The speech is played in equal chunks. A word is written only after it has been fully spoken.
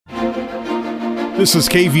This is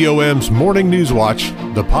KVOM's Morning News Watch,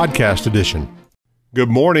 the podcast edition.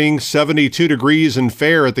 Good morning, 72 degrees and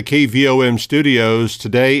fair at the KVOM studios.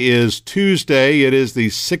 Today is Tuesday. It is the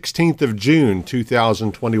 16th of June,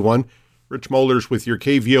 2021. Rich Mollers with your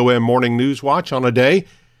KVOM Morning News Watch on a day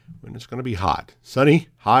when it's going to be hot. Sunny,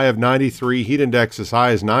 high of 93, heat index as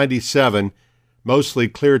high as 97. Mostly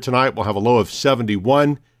clear tonight. We'll have a low of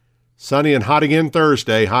 71. Sunny and hot again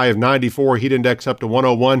Thursday, high of 94, heat index up to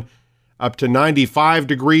 101. Up to 95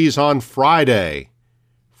 degrees on Friday.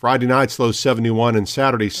 Friday night's low 71 and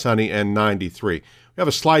Saturday sunny and 93. We have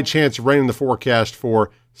a slight chance of rain in the forecast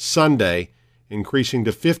for Sunday, increasing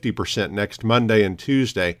to 50% next Monday and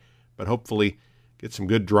Tuesday, but hopefully get some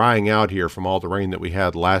good drying out here from all the rain that we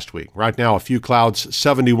had last week. Right now, a few clouds,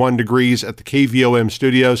 71 degrees at the KVOM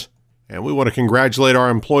studios, and we want to congratulate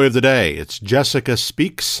our employee of the day. It's Jessica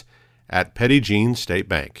Speaks at Petit Jean State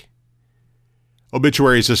Bank.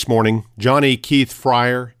 Obituaries this morning. Johnny Keith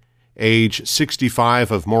Fryer, age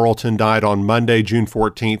 65, of Morrilton, died on Monday, June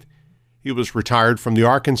 14th. He was retired from the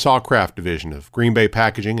Arkansas Craft Division of Green Bay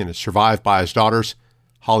Packaging and is survived by his daughters,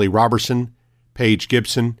 Holly Robertson, Paige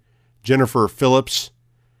Gibson, Jennifer Phillips,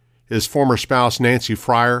 his former spouse, Nancy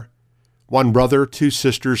Fryer, one brother, two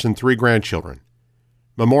sisters, and three grandchildren.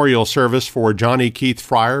 Memorial service for Johnny Keith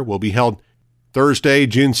Fryer will be held Thursday,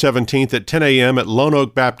 June 17th at 10 a.m. at Lone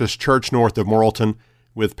Oak Baptist Church north of Morrilton,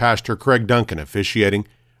 with Pastor Craig Duncan officiating.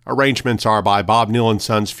 Arrangements are by Bob Neal &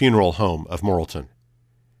 Sons Funeral Home of Morrilton.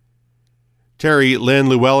 Terry Lynn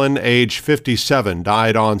Llewellyn, age 57,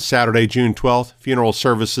 died on Saturday, June 12th. Funeral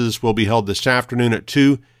services will be held this afternoon at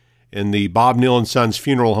 2 in the Bob Neal & Sons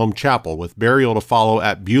Funeral Home Chapel, with burial to follow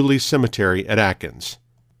at Bewley Cemetery at Atkins.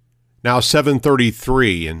 Now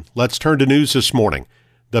 7:33, and let's turn to news this morning.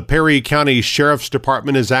 The Perry County Sheriff's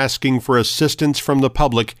Department is asking for assistance from the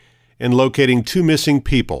public in locating two missing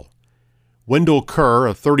people. Wendell Kerr,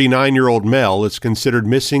 a 39-year-old male, is considered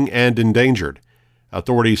missing and endangered.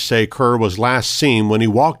 Authorities say Kerr was last seen when he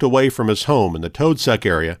walked away from his home in the Toadsuck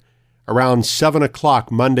area around 7 o'clock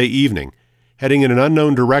Monday evening, heading in an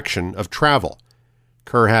unknown direction of travel.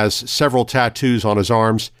 Kerr has several tattoos on his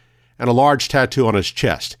arms and a large tattoo on his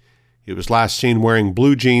chest. He was last seen wearing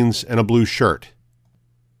blue jeans and a blue shirt.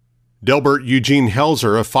 Delbert Eugene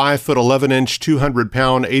Helzer, a 5'11",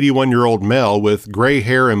 200-pound, 81-year-old male with gray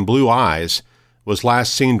hair and blue eyes, was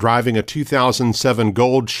last seen driving a 2007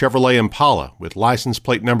 gold Chevrolet Impala with license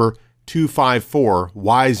plate number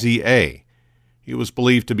 254YZA. He was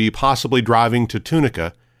believed to be possibly driving to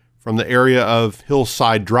Tunica from the area of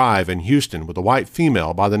Hillside Drive in Houston with a white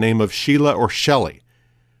female by the name of Sheila or Shelley.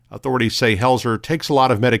 Authorities say Helzer takes a lot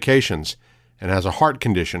of medications and has a heart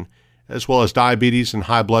condition, as well as diabetes and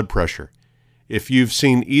high blood pressure. If you've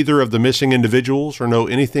seen either of the missing individuals or know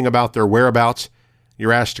anything about their whereabouts,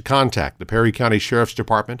 you're asked to contact the Perry County Sheriff's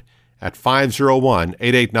Department at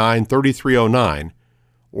 501-889-3309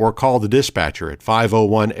 or call the dispatcher at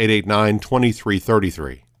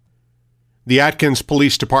 501-889-2333. The Atkins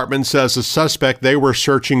Police Department says the suspect they were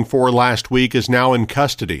searching for last week is now in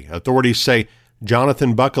custody. Authorities say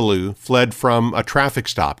Jonathan Buckaloo fled from a traffic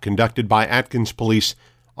stop conducted by Atkins Police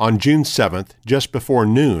on June 7th, just before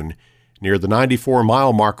noon, near the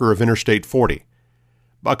 94-mile marker of Interstate 40.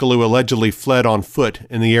 Buckaloo allegedly fled on foot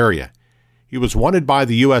in the area. He was wanted by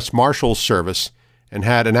the U.S. Marshals Service and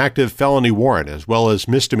had an active felony warrant as well as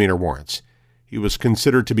misdemeanor warrants. He was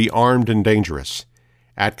considered to be armed and dangerous.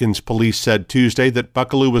 Atkins police said Tuesday that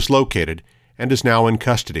Buckaloo was located and is now in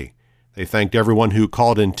custody. They thanked everyone who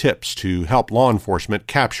called in tips to help law enforcement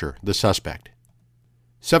capture the suspect.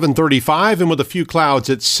 7:35, and with a few clouds,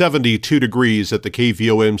 it's 72 degrees at the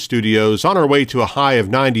KVOM studios, on our way to a high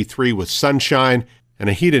of 93 with sunshine and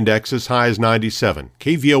a heat index as high as 97.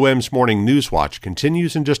 KVOM's Morning News Watch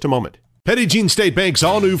continues in just a moment. Petit Jean State Bank's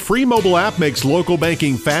all-new free mobile app makes local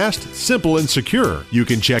banking fast, simple, and secure. You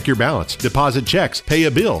can check your balance, deposit checks, pay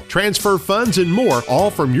a bill, transfer funds, and more,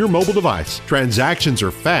 all from your mobile device. Transactions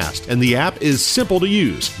are fast, and the app is simple to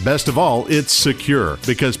use. Best of all, it's secure,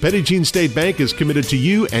 because Petit Jean State Bank is committed to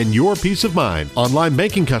you and your peace of mind. Online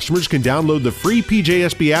banking customers can download the free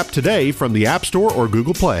PJSB app today from the App Store or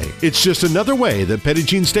Google Play. It's just another way that Petit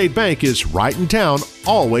Jean State Bank is right in town,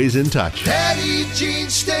 always in touch. Petit Jean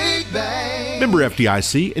State Bank. Member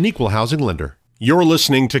FDIC, an equal housing lender. You're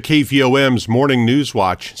listening to KVOM's Morning News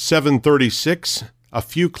Watch, 7:36, a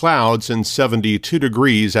few clouds and 72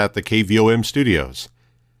 degrees at the KVOM studios.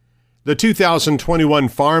 The 2021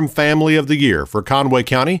 Farm Family of the Year for Conway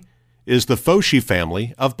County is the Foshee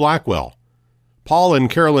family of Blackwell. Paul and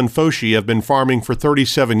Carolyn Foshee have been farming for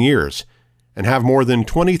 37 years and have more than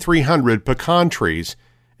 2,300 pecan trees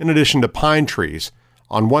in addition to pine trees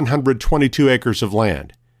on 122 acres of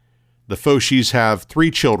land. The Foshis have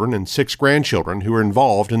 3 children and 6 grandchildren who are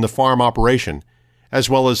involved in the farm operation, as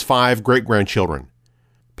well as 5 great-grandchildren.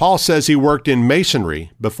 Paul says he worked in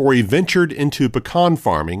masonry before he ventured into pecan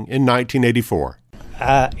farming in 1984.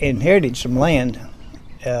 I inherited some land,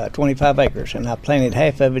 25 acres, and I planted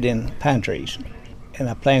half of it in pine trees, and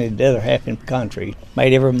I planted the other half in pecan trees.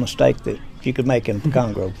 Made every mistake that you could make in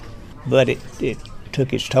pecan grove, but it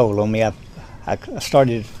took its toll on me. I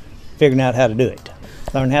started figuring out how to do it,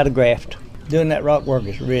 learn how to graft. Doing that rock work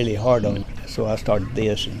is really hard on me, so I started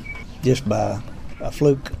this, and just by a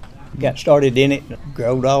fluke, got started in it and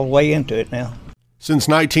growed all the way into it now. Since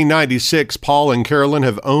 1996, Paul and Carolyn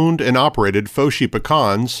have owned and operated Foshi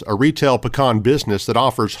Pecans, a retail pecan business that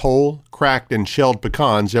offers whole, cracked, and shelled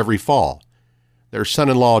pecans every fall. Their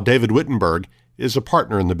son-in-law, David Wittenberg, is a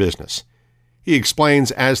partner in the business. He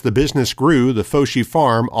explains as the business grew, the Foshi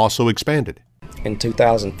farm also expanded. In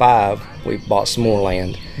 2005, we bought some more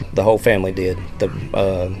land. The whole family did.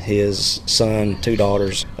 His son, 2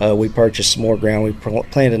 daughters. We purchased some more ground. We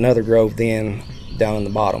planted another grove then down in the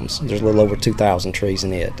bottoms. There's a little over 2,000 trees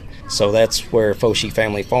in it. So that's where Foshi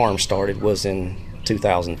Family Farm started, was in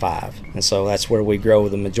 2005. And so that's where we grow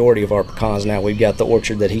the majority of our pecans now. We've got the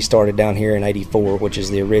orchard that he started down here in 84, which is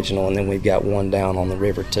the original, and then we've got one down on the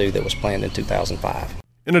river too that was planted in 2005.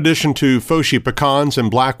 In addition to Foshi Pecans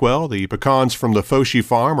in Blackwell, the pecans from the Foshi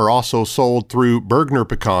farm are also sold through Bergner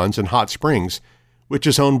Pecans in Hot Springs, which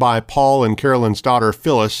is owned by Paul and Carolyn's daughter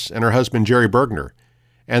Phyllis and her husband Jerry Bergner,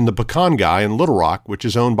 and the Pecan Guy in Little Rock, which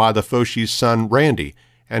is owned by the Foshi's son Randy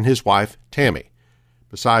and his wife Tammy.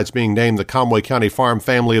 Besides being named the Conway County Farm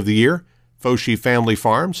Family of the Year, Foshi Family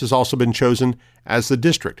Farms has also been chosen as the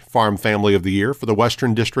District Farm Family of the Year for the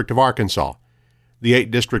Western District of Arkansas. The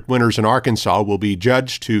 8 district winners in Arkansas will be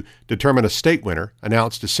judged to determine a state winner,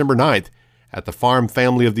 announced December 9th at the Farm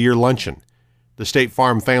Family of the Year Luncheon. The State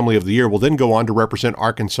Farm Family of the Year will then go on to represent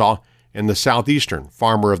Arkansas in the Southeastern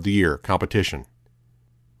Farmer of the Year competition.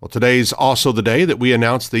 Well, today's also the day that we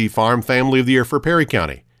announce the Farm Family of the Year for Perry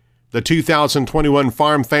County. The 2021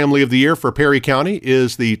 Farm Family of the Year for Perry County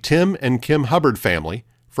is the Tim and Kim Hubbard family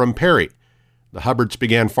from Perry. The Hubbards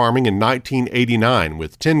began farming in 1989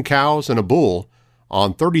 with 10 cows and a bull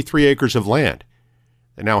on 33 acres of land.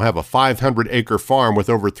 They now have a 500-acre farm with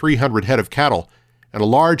over 300 head of cattle and a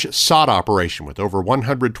large sod operation with over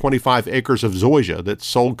 125 acres of zoysia that's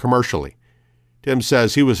sold commercially. Tim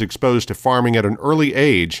says he was exposed to farming at an early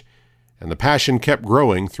age, and the passion kept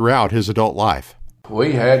growing throughout his adult life.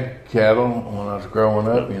 We had cattle when I was growing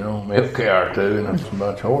up, milk cow or two, and a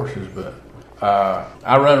bunch of horses, but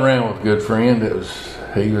I run around with a good friend.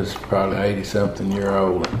 He was probably 80-something year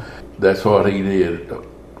old. That's what he did,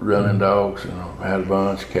 running dogs, and had a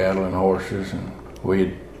bunch of cattle and horses, and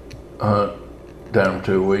we'd hunt a time or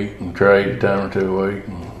two a week and trade a time or two a week,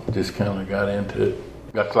 and just kind of got into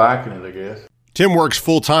it. Got liking it, I guess. Tim works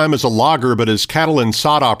full-time as a logger, but his cattle and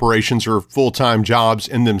sod operations are full-time jobs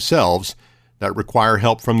in themselves that require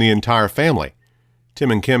help from the entire family. Tim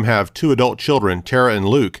and Kim have 2 adult children, Tara and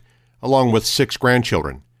Luke, along with 6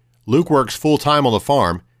 grandchildren. Luke works full-time on the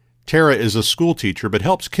farm. Tara is a school teacher but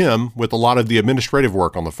helps Kim with a lot of the administrative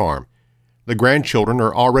work on the farm. The grandchildren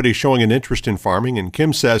are already showing an interest in farming, and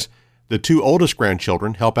Kim says the 2 oldest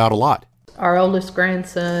grandchildren help out a lot. Our oldest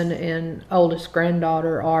grandson and oldest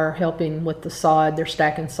granddaughter are helping with the sod. They're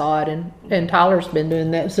stacking sod, and Tyler's been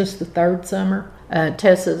doing that. It's just the 3rd summer.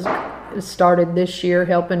 Tessa's started this year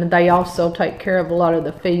helping, and they also take care of a lot of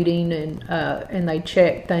the feeding, and they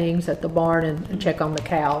check things at the barn and check on the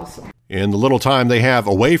cows. In the little time they have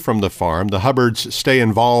away from the farm, the Hubbards stay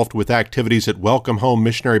involved with activities at Welcome Home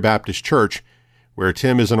Missionary Baptist Church, where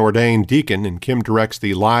Tim is an ordained deacon and Kim directs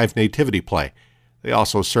the live nativity play. They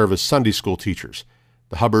also serve as Sunday school teachers.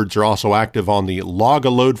 The Hubbards are also active on the Log a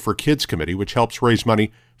Load for Kids Committee, which helps raise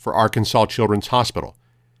money for Arkansas Children's Hospital.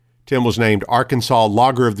 Tim was named Arkansas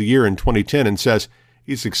Logger of the Year in 2010 and says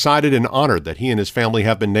he's excited and honored that he and his family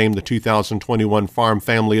have been named the 2021 Farm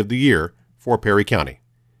Family of the Year for Perry County.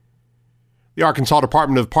 The Arkansas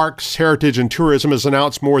Department of Parks, Heritage, and Tourism has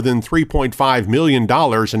announced more than $3.5 million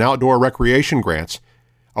in outdoor recreation grants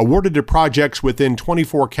awarded to projects within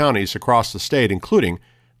 24 counties across the state, including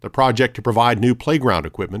the project to provide new playground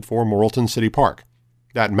equipment for Morrilton City Park.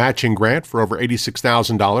 That matching grant for over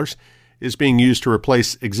 $86,000 is being used to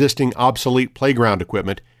replace existing obsolete playground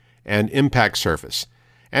equipment and impact surface,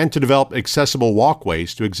 and to develop accessible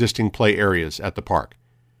walkways to existing play areas at the park.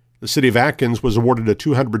 The City of Atkins was awarded a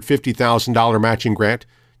 $250,000 matching grant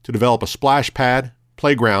to develop a splash pad,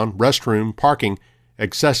 playground, restroom, parking,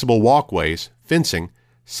 accessible walkways, fencing,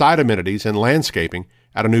 side amenities, and landscaping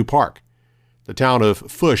at a new park. The town of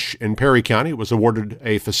Fush in Perry County was awarded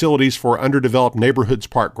a Facilities for Underdeveloped Neighborhoods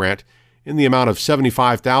Park grant in the amount of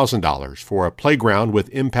 $75,000 for a playground with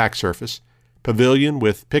impact surface, pavilion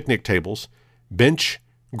with picnic tables, bench,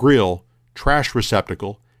 grill, trash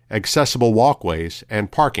receptacle, accessible walkways,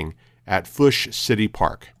 and parking at Fush City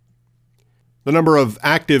Park. The number of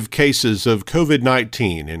active cases of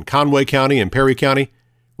COVID-19 in Conway County and Perry County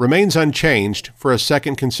remains unchanged for a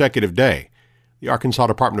second consecutive day. The Arkansas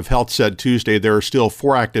Department of Health said Tuesday there are still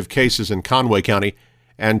 4 active cases in Conway County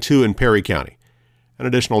and 2 in Perry County. An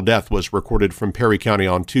additional death was recorded from Perry County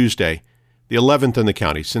on Tuesday, the 11th in the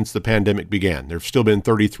county since the pandemic began. There have still been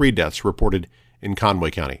 33 deaths reported in Conway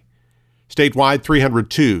County. Statewide,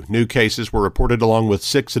 302 new cases were reported along with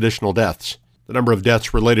 6 additional deaths. The number of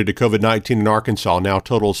deaths related to COVID-19 in Arkansas now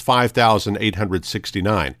totals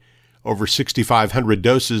 5,869. Over 6,500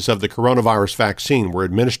 doses of the coronavirus vaccine were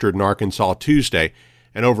administered in Arkansas Tuesday,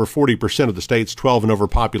 and over 40% of the state's 12 and over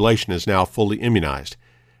population is now fully immunized.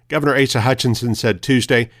 Governor Asa Hutchinson said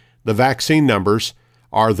Tuesday the vaccine numbers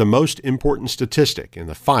are the most important statistic in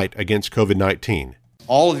the fight against COVID-19.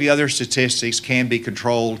 All of the other statistics can be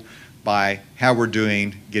controlled by how we're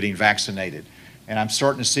doing getting vaccinated. And I'm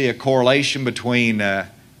starting to see a correlation between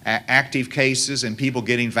active cases and people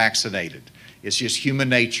getting vaccinated. It's just human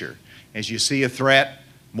nature. As you see a threat,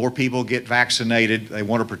 more people get vaccinated. They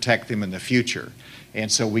want to protect them in the future.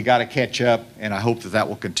 And so we got to catch up, and I hope that that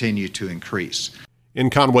will continue to increase. In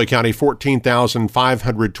Conway County,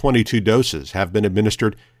 14,522 doses have been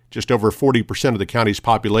administered. Just over 40% of the county's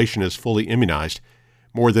population is fully immunized.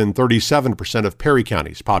 More than 37% of Perry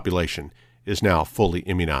County's population is now fully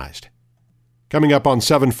immunized. Coming up on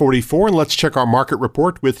 744, and let's check our market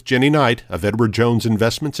report with Jenny Knight of Edward Jones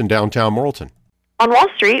Investments in downtown Morrilton. On Wall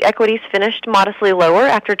Street, equities finished modestly lower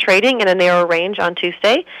after trading in a narrow range on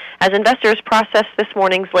Tuesday as investors processed this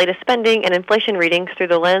morning's latest spending and inflation readings through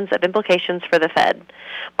the lens of implications for the Fed.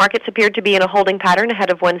 Markets appeared to be in a holding pattern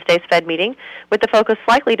ahead of Wednesday's Fed meeting, with the focus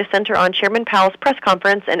likely to center on Chairman Powell's press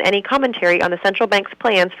conference and any commentary on the central bank's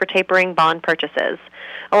plans for tapering bond purchases.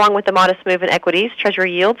 Along with the modest move in equities,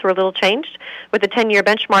 Treasury yields were little changed, with the 10-year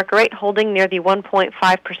benchmark rate holding near the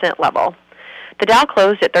 1.5% level. The Dow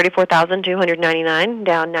closed at 34,299,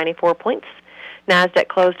 down 94 points. NASDAQ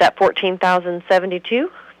closed at 14,072,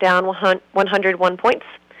 down 101 points.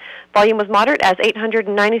 Volume was moderate as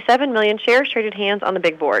 897 million shares traded hands on the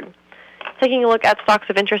big board. Taking a look at stocks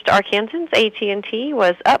of interest to Arkansans, AT&T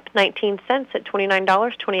was up 19 cents at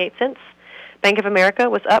 $29.28. Bank of America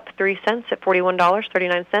was up 3 cents at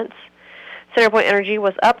 $41.39. CenterPoint Energy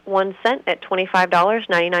was up 1 cent at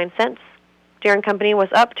 $25.99. Deere & Company was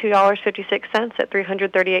up $2.56 at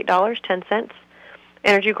 $338.10.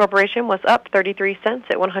 Energy Corporation was up 33 cents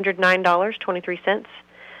at $109.23.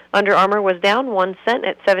 Under Armour was down 1 cent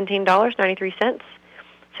at $17.93.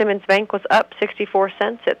 Simmons Bank was up 64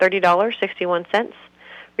 cents at $30.61.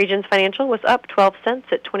 Regions Financial was up 12 cents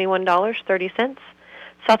at $21.30.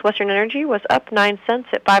 Southwestern Energy was up 9 cents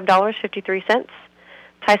at $5.53.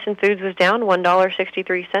 Tyson Foods was down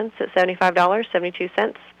 $1.63 at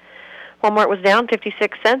 $75.72. Walmart was down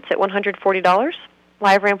 56 cents at $140.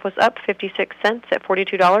 LiveRamp was up 56 cents at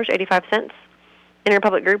 $42.85.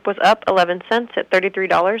 Interpublic Group was up 11 cents at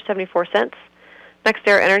 $33.74.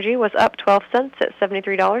 NextEra Energy was up 12 cents at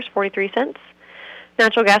 $73.43.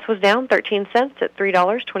 Natural gas was down 13 cents at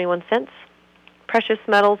 $3.21. Precious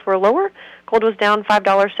metals were lower. Gold was down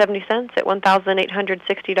 $5.70 at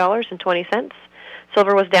 $1,860.20.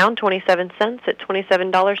 Silver was down 27 cents at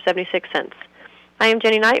 $27.76. I am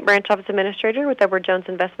Jenny Knight, Branch Office Administrator with Edward Jones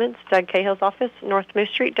Investments, Doug Cahill's office, North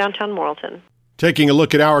Moose Street, downtown Morrilton. Taking a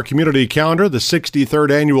look at our community calendar, the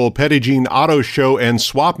 63rd Annual Petit Jean Auto Show and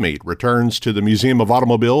Swap Meet returns to the Museum of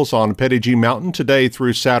Automobiles on Petit Jean Mountain today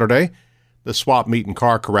through Saturday. The Swap Meet and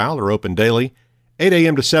Car Corral are open daily, 8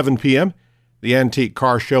 a.m. to 7 p.m. The Antique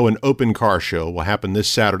Car Show and Open Car Show will happen this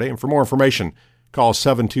Saturday, and for more information, call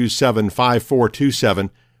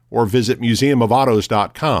 727-5427 or visit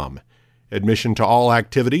museumofautos.com. Admission to all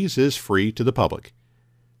activities is free to the public.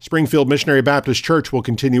 Springfield Missionary Baptist Church will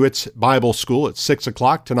continue its Bible school at 6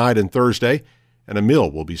 o'clock tonight and Thursday, and a meal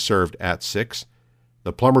will be served at 6.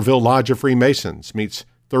 The Plumerville Lodge of Freemasons meets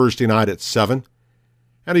Thursday night at 7.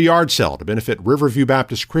 And a yard sale to benefit Riverview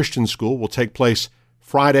Baptist Christian School will take place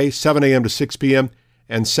Friday, 7 a.m. to 6 p.m.,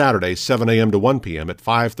 and Saturday, 7 a.m. to 1 p.m. at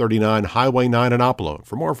 539 Highway 9 in Opelon.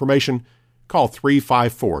 For more information, call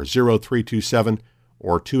 354-0327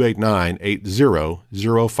 or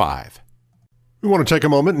 289-8005. We want to take a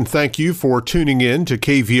moment and thank you for tuning in to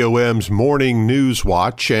KVOM's Morning News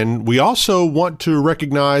Watch, and we also want to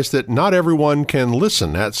recognize that not everyone can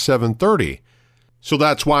listen at 7:30. So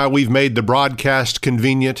that's why we've made the broadcast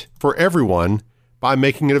convenient for everyone by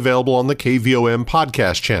making it available on the KVOM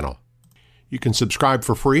podcast channel. You can subscribe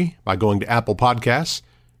for free by going to Apple Podcasts,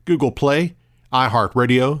 Google Play,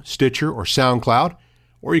 iHeartRadio, Stitcher, or SoundCloud,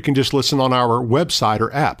 or you can just listen on our website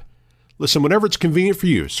or app. Listen whenever it's convenient for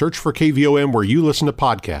you. Search for KVOM where you listen to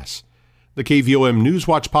podcasts. The KVOM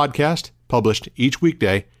Newswatch podcast, published each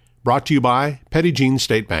weekday, brought to you by Petit Jean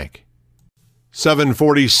State Bank.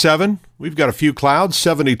 7:47. We've got a few clouds,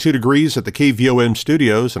 72 degrees at the KVOM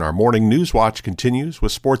studios, and our morning news watch continues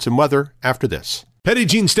with sports and weather after this. Petit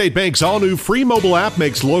Jean State Bank's all-new free mobile app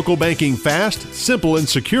makes local banking fast, simple, and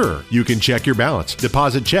secure. You can check your balance,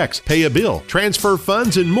 deposit checks, pay a bill, transfer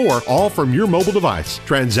funds, and more, all from your mobile device.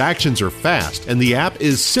 Transactions are fast, and the app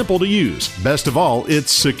is simple to use. Best of all,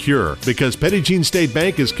 it's secure, because Petit Jean State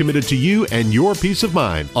Bank is committed to you and your peace of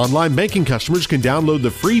mind. Online banking customers can download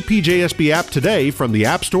the free PJSB app today from the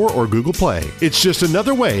App Store or Google Play. It's just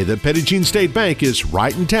another way that Petit Jean State Bank is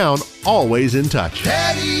right in town, always in touch.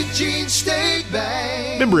 Petit Jean State Bank.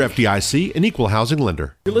 Member FDIC, an equal housing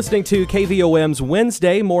lender. You're listening to KVOM's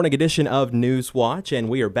Wednesday morning edition of News Watch, and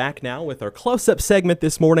we are back now with our close-up segment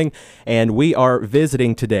this morning, and we are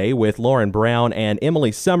visiting today with Lauren Brown and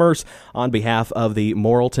Emily Summers on behalf of the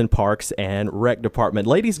Morrilton Parks and Rec Department.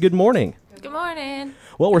 Ladies, good morning. Good morning.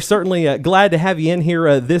 Well, we're certainly glad to have you in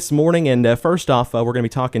here this morning. And first off, we're going to be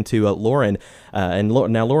talking to Lauren.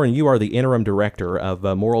 Now, Lauren, you are the interim director of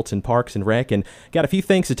Morrilton Parks and Rec, and got a few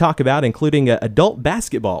things to talk about, including adult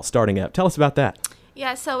basketball starting up. Tell us about that.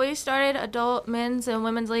 Yeah, so we started adult men's and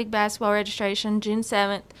women's league basketball registration June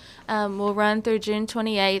 7th. We'll run through June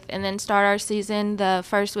 28th and then start our season the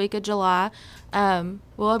first week of July.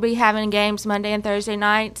 We'll be having games Monday and Thursday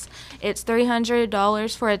nights. It's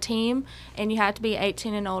 $300 for a team, and you have to be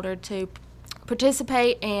 18 and older to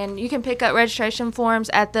participate, and you can pick up registration forms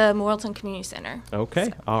at the Morrilton Community Center.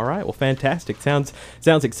 Okay, all right. Well, fantastic. Sounds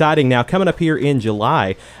exciting. Now, coming up here in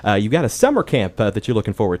July, you've got a summer camp that you're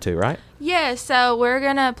looking forward to, right? Yeah, so we're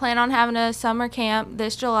going to plan on having a summer camp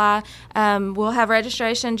this July. We'll have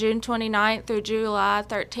registration June 29th through July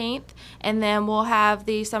 13th, and then we'll have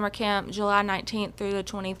the summer camp July 19th through the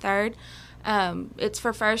 23rd. It's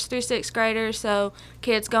for 1st through 6th graders, so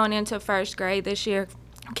kids going into 1st grade this year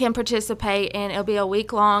can participate, and it'll be a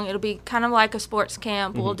week long. It'll be kind of like a sports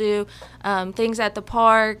camp. We'll do things at the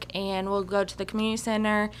park, and we'll go to the community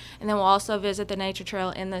center, and then we'll also visit the nature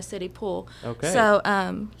trail in the city pool. Okay. So,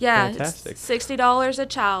 Fantastic. It's $60 a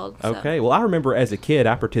child. So. Okay. Well, I remember as a kid,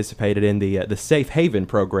 I participated in the Safe Haven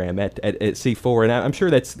program at C4, and I'm sure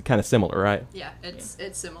that's kind of similar, right? Yeah, it's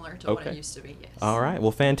similar to what it used to be, yes. All right.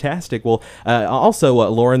 Well, fantastic. Well, also,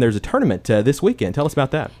 Lauren, there's a tournament this weekend. Tell us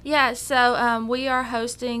about that. Yeah, so we are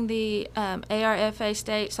hosting the ARFA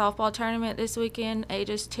State Softball Tournament this weekend,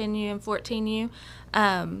 ages 10U and 14U.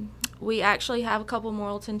 We actually have a couple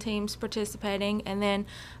Morrilton teams participating, and then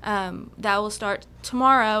that will start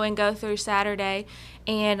tomorrow and go through Saturday.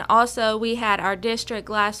 And also, we had our district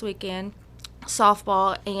last weekend,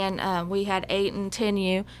 softball, and we had 8 and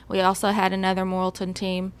 10U. We also had another Morrilton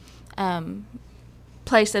team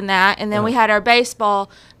place in that. And then we had our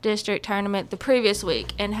baseball district tournament the previous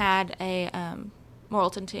week and had a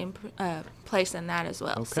Morrilton team place in that as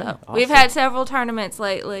well. Okay, So awesome. We've had several tournaments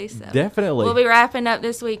lately. So Definitely. We'll be wrapping up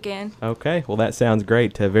this weekend. Okay, well, that sounds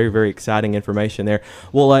great. Very, very exciting information there.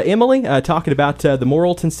 Well, Emily, talking about the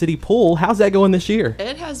Morrilton City Pool, how's that going this year?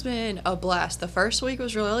 It has been a blast. The first week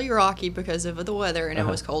was really rocky because of the weather, and it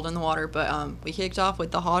was cold in the water, but we kicked off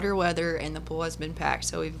with the hotter weather, and the pool has been packed,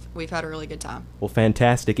 so we've had a really good time. Well,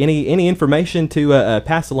 fantastic. Any information to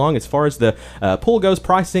pass along as far as the pool goes,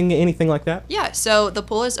 pricing, anything like that? Yeah, so the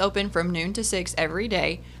pool is open from noon to 6 every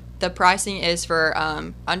day. The pricing is for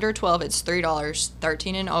under 12, it's $3.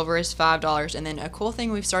 13 and over is $5. And then a cool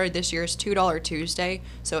thing we've started this year is $2 Tuesday.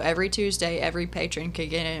 So every Tuesday, every patron could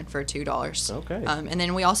get in for $2. Okay. And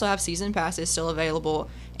then we also have season passes still available.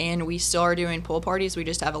 And we still are doing pool parties. We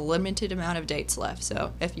just have a limited amount of dates left.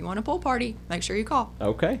 So if you want a pool party, make sure you call.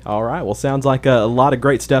 Okay. All right. Well, sounds like a lot of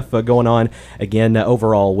great stuff going on, again,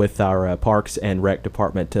 overall with our Parks and Rec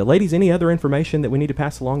Department. Ladies, any other information that we need to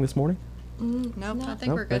pass along this morning? Nope, I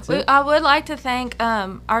think we're good. I would like to thank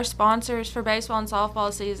our sponsors for baseball and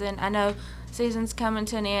softball season. I know season's coming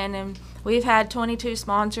to an end, and we've had 22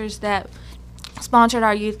 sponsors that sponsored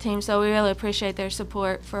our youth team, so we really appreciate their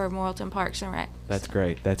support for Morrilton Parks and Rec. That's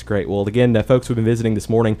great. That's great. Well, again, folks, we've been visiting this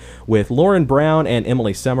morning with Lauren Brown and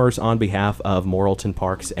Emily Summers on behalf of Morrilton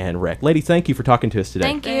Parks and Rec. Ladies, thank you for talking to us today.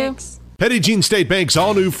 Thank you. Thanks. Petit Jean State Bank's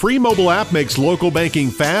all-new free mobile app makes local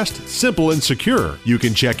banking fast, simple, and secure. You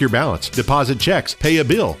can check your balance, deposit checks, pay a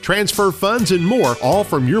bill, transfer funds, and more, all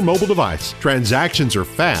from your mobile device. Transactions are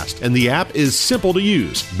fast, and the app is simple to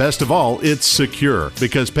use. Best of all, it's secure,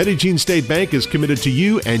 because Petit Jean State Bank is committed to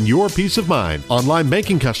you and your peace of mind. Online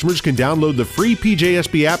banking customers can download the free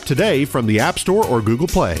PJSB app today from the App Store or Google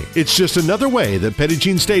Play. It's just another way that Petit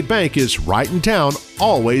Jean State Bank is right in town,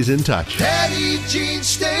 always in touch. Petit Jean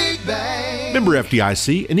State Bank. Member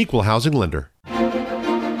FDIC, an equal housing lender.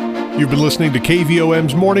 You've been listening to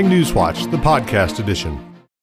KVOM's Morning News Watch, the podcast edition.